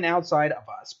inside and outside of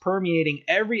us, permeating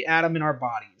every atom in our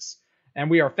bodies, and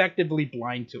we are effectively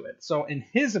blind to it. So in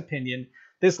his opinion,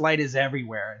 this light is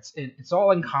everywhere. It's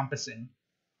all encompassing.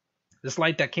 This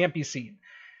light that can't be seen.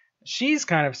 She's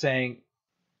kind of saying,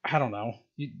 I don't know,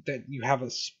 that you have a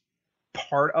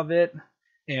part of it,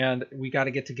 and we got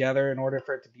to get together in order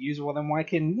for it to be usable. Then why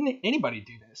can anybody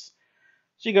do this?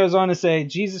 She goes on to say,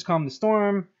 Jesus calmed the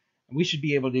storm, and we should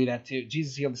be able to do that too.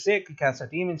 Jesus healed the sick, he cast out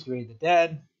demons, he raised the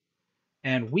dead,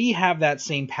 and we have that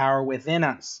same power within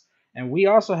us. And we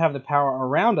also have the power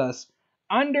around us,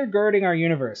 undergirding our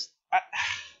universe.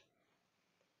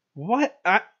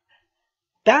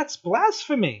 That's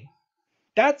blasphemy.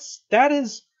 That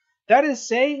is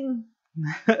saying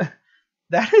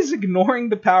that is ignoring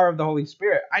the power of the Holy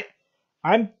Spirit.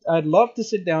 I'd love to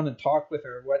sit down and talk with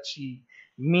her what she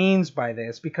means by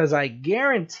this, because I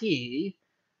guarantee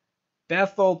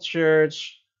Bethel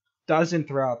Church doesn't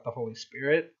throw out the Holy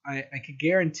Spirit. I could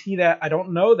guarantee that. I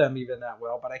don't know them even that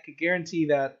well, but I could guarantee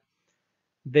that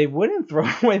they wouldn't throw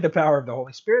away the power of the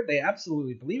Holy Spirit. They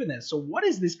absolutely believe in this. So what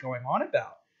is this going on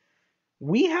about?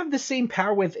 We have the same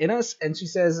power within us, and she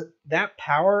says that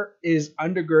power is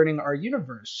undergirding our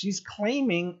universe. She's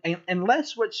claiming,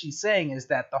 unless what she's saying is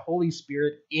that the Holy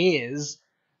Spirit is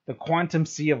the quantum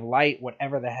sea of light,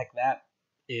 whatever the heck that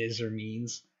is or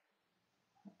means.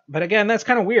 But again, that's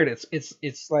kind of weird.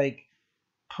 It's like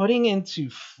putting into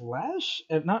flesh,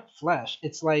 not flesh.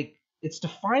 It's like it's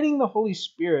defining the Holy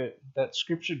Spirit that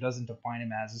Scripture doesn't define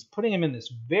him as. It's putting him in this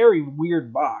very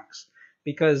weird box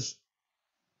because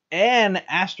an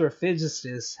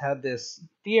astrophysicist had this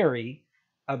theory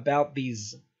about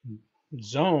these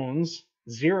zones,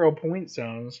 0 point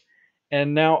zones,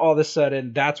 and now all of a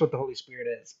sudden that's what the Holy Spirit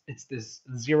is. It's this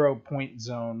 0 point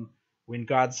zone when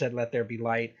God said, "Let there be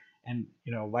light," and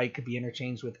light could be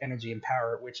interchanged with energy and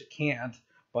power, which it can't,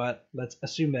 but let's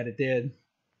assume that it did.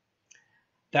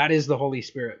 That is the Holy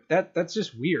Spirit. That's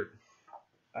just weird.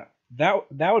 That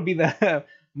would be the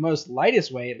most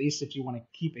lightest way, at least if you want to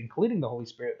keep including the Holy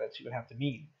Spirit, that she would have to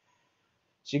mean.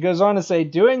 She goes on to say,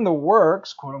 doing the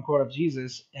works, quote unquote, of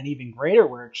Jesus and even greater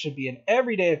works should be an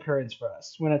everyday occurrence for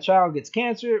us. When a child gets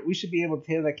cancer, we should be able to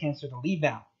tell that cancer to leave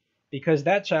now, because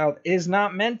that child is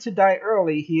not meant to die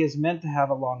early. He is meant to have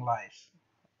a long life.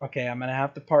 Okay, I'm going to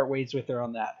have to part ways with her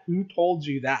on that. Who told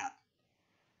you that?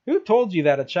 Who told you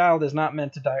that a child is not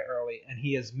meant to die early and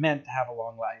he is meant to have a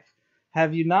long life?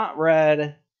 Have you not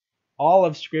read all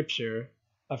of Scripture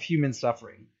of human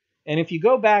suffering? And if you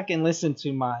go back and listen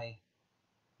to my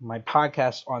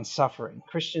podcast on suffering,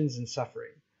 Christians and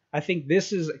suffering, I think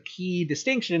this is a key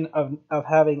distinction of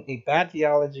having a bad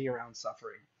theology around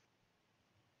suffering.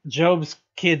 Job's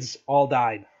kids all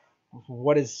died.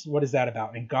 What is that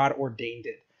about? And God ordained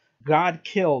it. God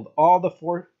killed all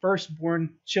the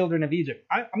firstborn children of Egypt.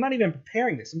 I'm not even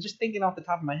preparing this. I'm just thinking off the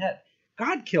top of my head.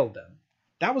 God killed them.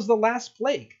 That was the last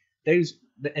plague. The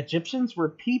Egyptians were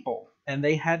people, and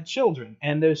they had children,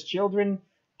 and those children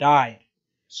died.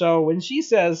 So when she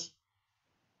says,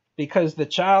 because the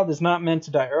child is not meant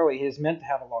to die early, he is meant to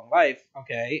have a long life,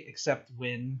 okay, except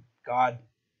when God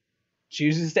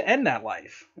chooses to end that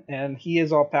life. And he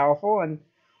is all powerful, and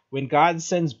when God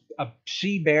sends a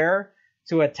she-bear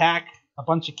to attack a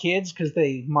bunch of kids because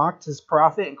they mocked his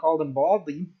prophet and called him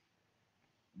baldly,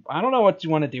 I don't know what you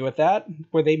want to do with that.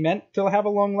 Were they meant to have a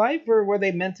long life, or were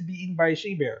they meant to be eaten by a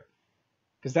she-bear?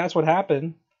 Because that's what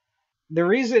happened.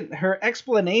 Her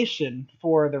explanation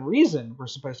for the reason we're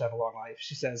supposed to have a long life,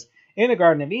 she says, in the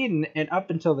Garden of Eden and up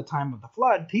until the time of the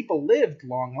flood, people lived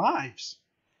long lives.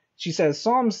 She says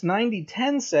Psalms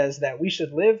 90:10 says that we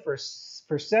should live for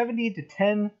 70 to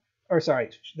 10,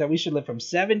 that we should live from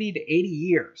 70 to 80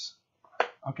 years.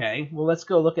 Okay, well, let's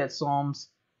go look at Psalms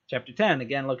chapter 10.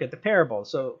 Again, look at the parable.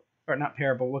 Not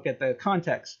parable, look at the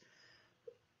context.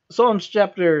 Psalms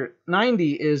chapter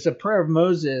 90 is a prayer of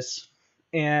Moses,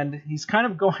 and he's kind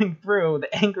of going through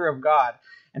the anger of God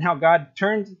and how God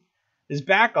turned his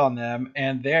back on them,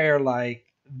 and they're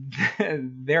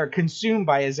consumed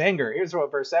by his anger. Here's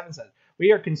what verse 7 says.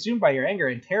 We are consumed by your anger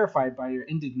and terrified by your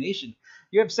indignation.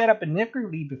 You have set up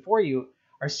iniquity before you,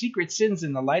 our secret sins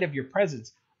in the light of your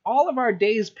presence. All of our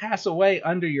days pass away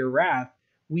under your wrath.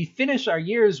 We finish our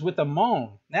years with a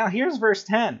moan. Now here's verse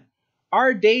 10.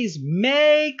 Our days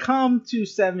may come to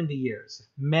 70 years.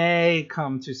 May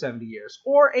come to 70 years.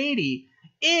 Or 80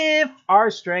 if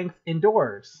our strength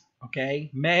endures.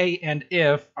 Okay? May and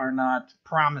if are not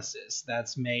promises.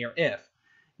 That's may or if.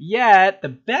 Yet the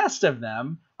best of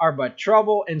them are but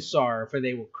trouble and sorrow, for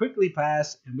they will quickly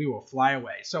pass and we will fly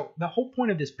away. So the whole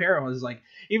point of this parable is like,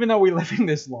 even though we're living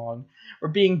this long, we're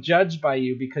being judged by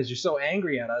you because you're so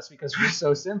angry at us because we're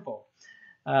so sinful.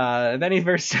 Then in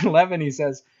verse 11 he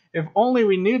says, if only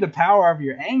we knew the power of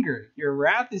your anger. Your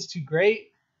wrath is too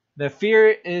great. The fear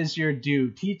is your due.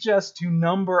 Teach us to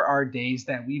number our days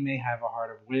that we may have a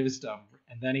heart of wisdom.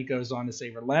 And then he goes on to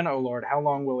say, relent, O Lord, how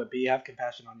long will it be? Have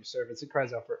compassion on your servants. It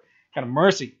cries out for kind of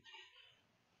mercy.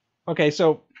 Okay,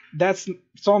 so that's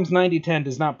Psalms 90:10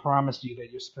 does not promise you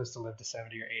that you're supposed to live to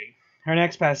 70 or 80. Her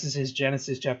next passage is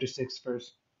Genesis chapter 6,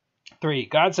 verse 3.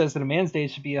 God says that a man's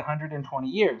days should be 120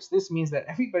 years. This means that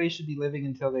everybody should be living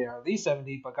until they are at least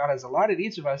 70, but God has allotted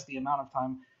each of us the amount of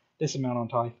time, this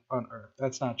amount on earth.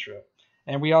 That's not true.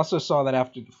 And we also saw that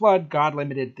after the flood, God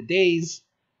limited the days.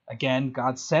 Again,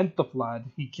 God sent the flood.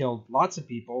 He killed lots of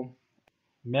people,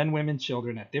 men, women,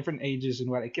 children at different ages,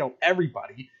 and what? It killed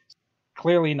everybody.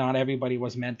 Clearly not everybody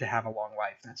was meant to have a long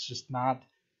life. That's just not,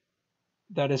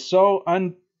 that is so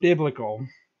unbiblical.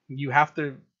 You have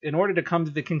to, in order to come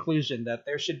to the conclusion that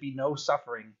there should be no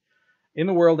suffering in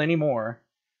the world anymore,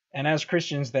 and as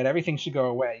Christians that everything should go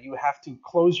away, you have to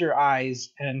close your eyes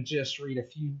and just read a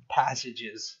few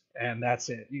passages, and that's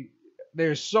it.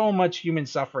 There's so much human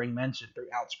suffering mentioned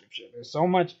throughout Scripture. There's so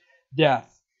much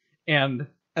death. And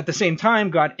at the same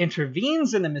time, God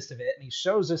intervenes in the midst of it, and he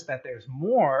shows us that there's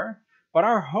more. But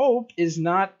our hope is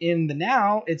not in the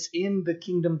now, it's in the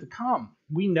kingdom to come.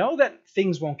 We know that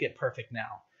things won't get perfect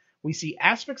now. We see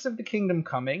aspects of the kingdom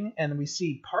coming, and we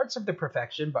see parts of the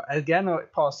perfection. But again,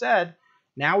 what Paul said,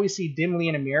 now we see dimly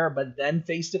in a mirror, but then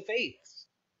face to face.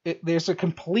 There's a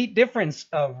complete difference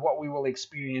of what we will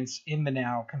experience in the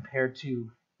now compared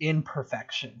to in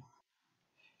perfection.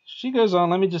 She goes on.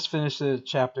 Let me just finish the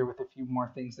chapter with a few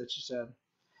more things that she said.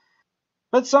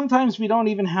 But sometimes we don't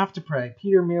even have to pray.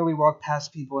 Peter merely walked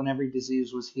past people and every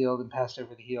disease was healed and passed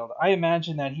over the healed. I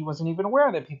imagine that he wasn't even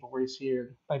aware that people were healed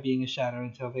by being a shadow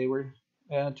until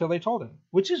they told him,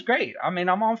 which is great. I mean,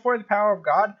 I'm all for the power of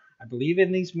God. I believe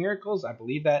in these miracles. I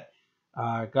believe that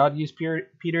God used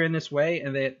Peter in this way,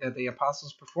 and that the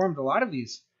apostles performed a lot of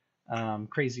these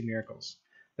crazy miracles.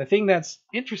 The thing that's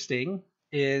interesting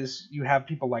is you have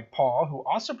people like Paul who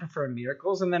also perform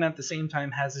miracles, and then at the same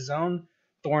time has his own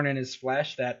thorn in his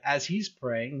flesh that as he's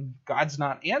praying, God's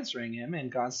not answering him,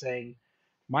 and God's saying,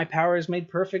 my power is made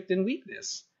perfect in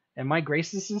weakness, and my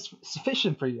grace is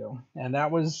sufficient for you. And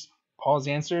that was Paul's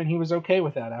answer, and he was okay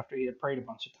with that after he had prayed a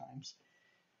bunch of times.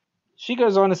 She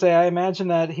goes on to say, I imagine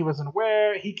that he wasn't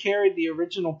aware. He carried the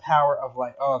original power of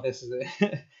light. Oh, this is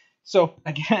it. So,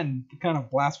 again, kind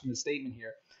of blasphemous statement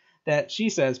here. That she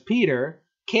says, Peter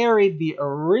carried the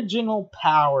original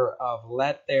power of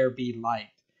let there be light.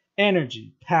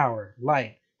 Energy, power,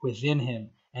 light within him.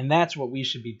 And that's what we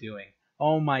should be doing.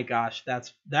 Oh my gosh,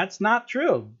 that's not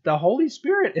true. The Holy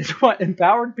Spirit is what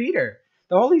empowered Peter.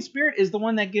 The Holy Spirit is the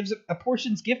one that gives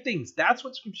apportions giftings. That's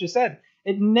what Scripture said.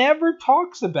 It never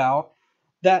talks about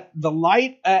that the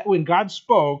light, when God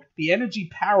spoke, the energy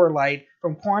power light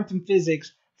from quantum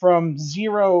physics, from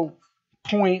 0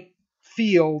 point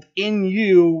field in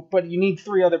you, but you need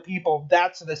 3 other people,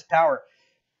 that's this power.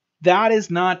 That is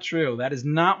not true. That is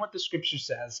not what the Scripture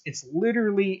says. It's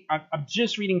literally, I'm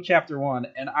just reading chapter 1,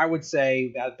 and I would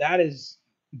say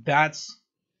that's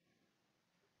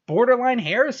borderline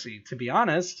heresy, to be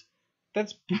honest.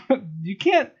 That's you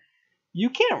can't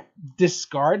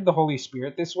discard the Holy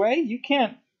Spirit this way. You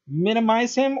can't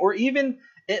minimize him, or even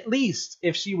at least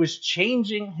if she was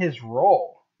changing his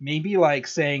role, maybe like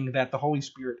saying that the Holy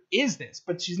Spirit is this,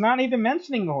 but she's not even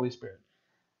mentioning the Holy Spirit.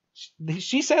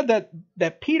 She said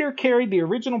that Peter carried the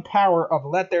original power of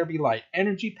let there be light,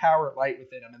 energy, power, light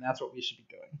within him, and that's what we should be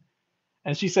doing.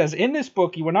 And she says, in this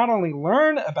book, you will not only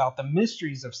learn about the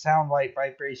mysteries of sound, light,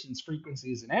 vibrations,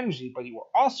 frequencies, and energy, but you will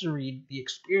also read the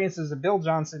experiences of Bill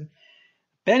Johnson,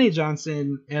 Benny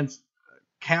Johnson, and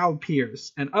Cal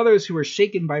Pierce, and others who were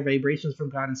shaken by vibrations from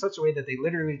God in such a way that they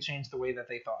literally changed the way that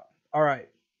they thought. All right.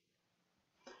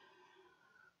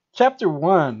 Chapter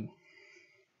 1.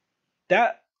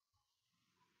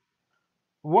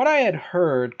 What I had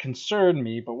heard concerned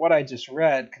me, but what I just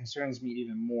read concerns me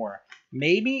even more.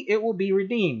 Maybe it will be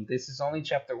redeemed. This is only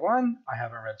chapter 1. I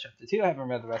haven't read chapter 2. I haven't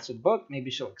read the rest of the book.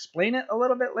 Maybe she'll explain it a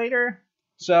little bit later.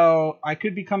 So I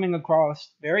could be coming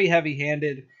across very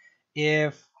heavy-handed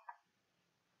if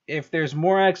there's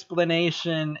more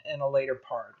explanation in a later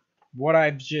part. What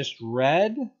I've just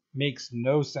read makes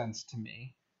no sense to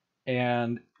me.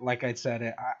 And like I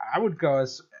said, I would go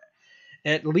as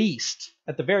at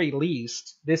the very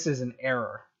least, this is an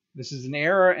error. This is an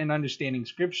error in understanding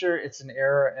Scripture. It's an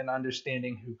error in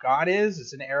understanding who God is.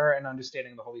 It's an error in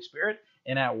understanding the Holy Spirit.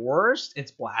 And at worst,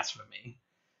 it's blasphemy.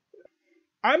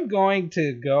 I'm going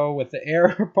to go with the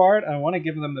error part. I want to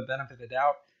give them the benefit of the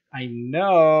doubt. I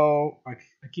know, I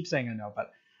keep saying I know, but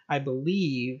I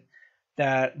believe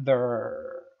that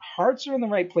their hearts are in the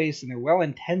right place and they're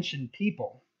well-intentioned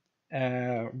people.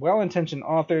 Well-intentioned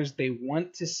authors. They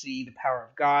want to see the power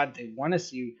of God. They want to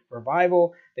see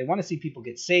revival. They want to see people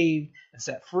get saved and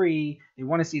set free. They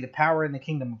want to see the power in the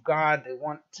kingdom of God. They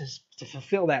want to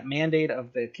fulfill that mandate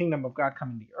of the kingdom of God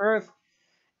coming to earth.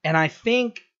 And I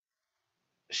think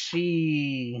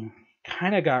she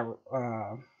kind of got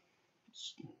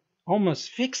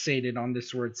almost fixated on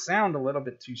this word sound a little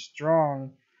bit too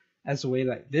strong as a way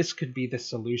that this could be the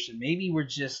solution. Maybe we're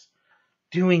just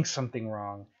doing something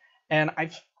wrong. And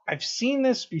I've seen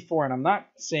this before, and I'm not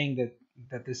saying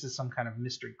that this is some kind of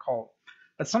mystery cult,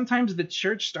 but sometimes the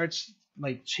church starts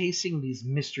like chasing these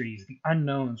mysteries, the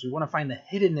unknowns. We want to find the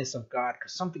hiddenness of God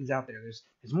because something's out there.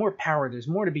 There's more power. There's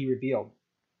more to be revealed.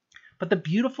 But the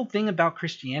beautiful thing about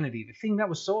Christianity, the thing that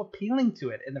was so appealing to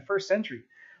it in the first century,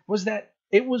 was that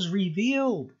it was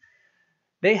revealed.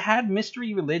 They had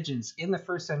mystery religions in the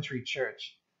first century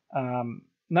church,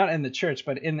 not in the church,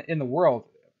 but in the world,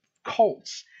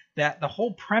 cults. That the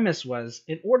whole premise was,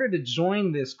 in order to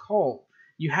join this cult,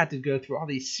 you had to go through all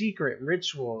these secret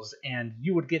rituals, and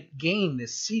you would gain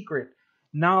this secret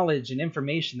knowledge and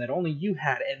information that only you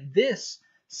had. And this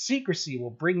secrecy will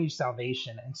bring you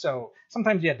salvation. And so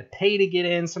sometimes you had to pay to get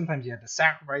in, sometimes you had to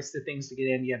sacrifice the things to get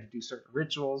in, you had to do certain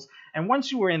rituals. And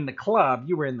once you were in the club,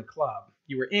 you were in the club.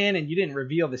 You were in and you didn't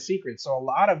reveal the secret. So a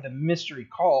lot of the mystery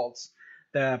cults,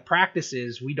 the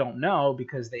practices, we don't know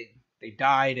because they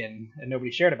died and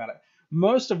nobody shared about it.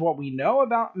 Most of what we know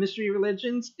about mystery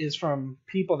religions is from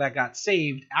people that got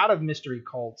saved out of mystery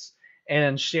cults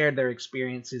and shared their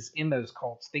experiences in those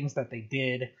cults, things that they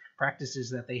did,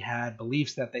 practices that they had,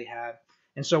 beliefs that they had.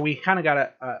 And so we kind of got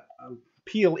to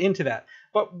peel into that.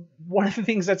 But one of the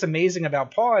things that's amazing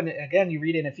about Paul, and again, you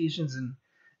read in Ephesians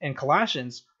and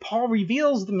Colossians, Paul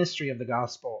reveals the mystery of the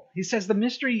gospel. He says the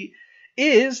mystery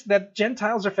is that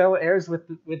Gentiles are fellow heirs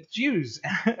with Jews.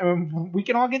 We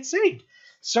can all get saved.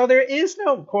 So there is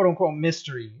no quote unquote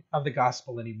mystery of the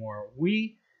gospel anymore.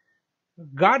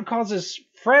 God calls us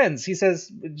friends. He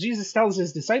says, Jesus tells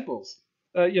his disciples,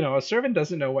 a servant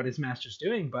doesn't know what his master's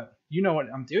doing, but you know what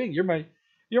I'm doing. You're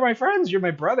my friends. You're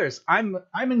my brothers. I'm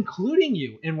including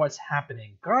you in what's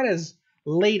happening. God has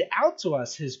laid out to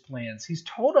us his plans. He's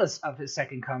told us of his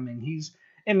second coming. He's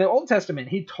in the Old Testament.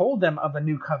 He told them of a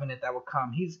new covenant that will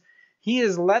come. He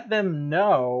has let them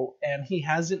know, and he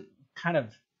hasn't kind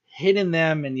of hidden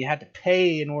them, and you had to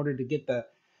pay in order to get the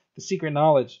secret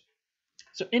knowledge.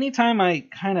 So anytime I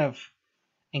kind of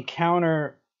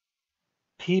encounter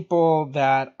people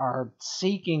that are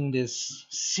seeking this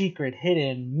secret,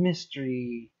 hidden,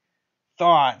 mystery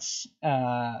thoughts,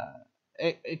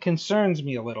 it concerns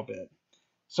me a little bit.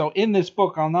 So in this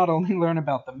book, I'll not only learn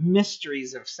about the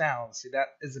mysteries of sound. See,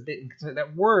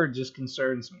 that word just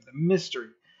concerns me, the mystery.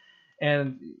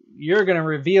 And you're going to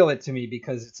reveal it to me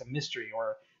because it's a mystery,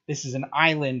 or this is an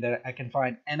island that I can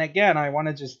find. And again, I want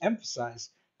to just emphasize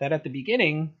that at the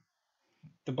beginning,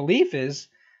 the belief is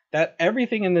that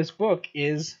everything in this book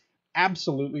is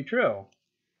absolutely true.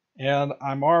 And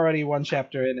I'm already one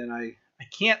chapter in, and I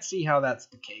can't see how that's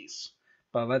the case.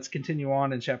 But let's continue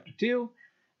on in chapter 2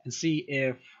 and see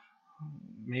if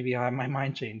maybe my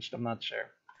mind changed. I'm not sure.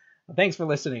 Well, thanks for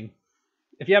listening.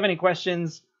 If you have any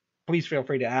questions, please feel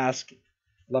free to ask.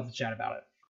 Love to chat about it.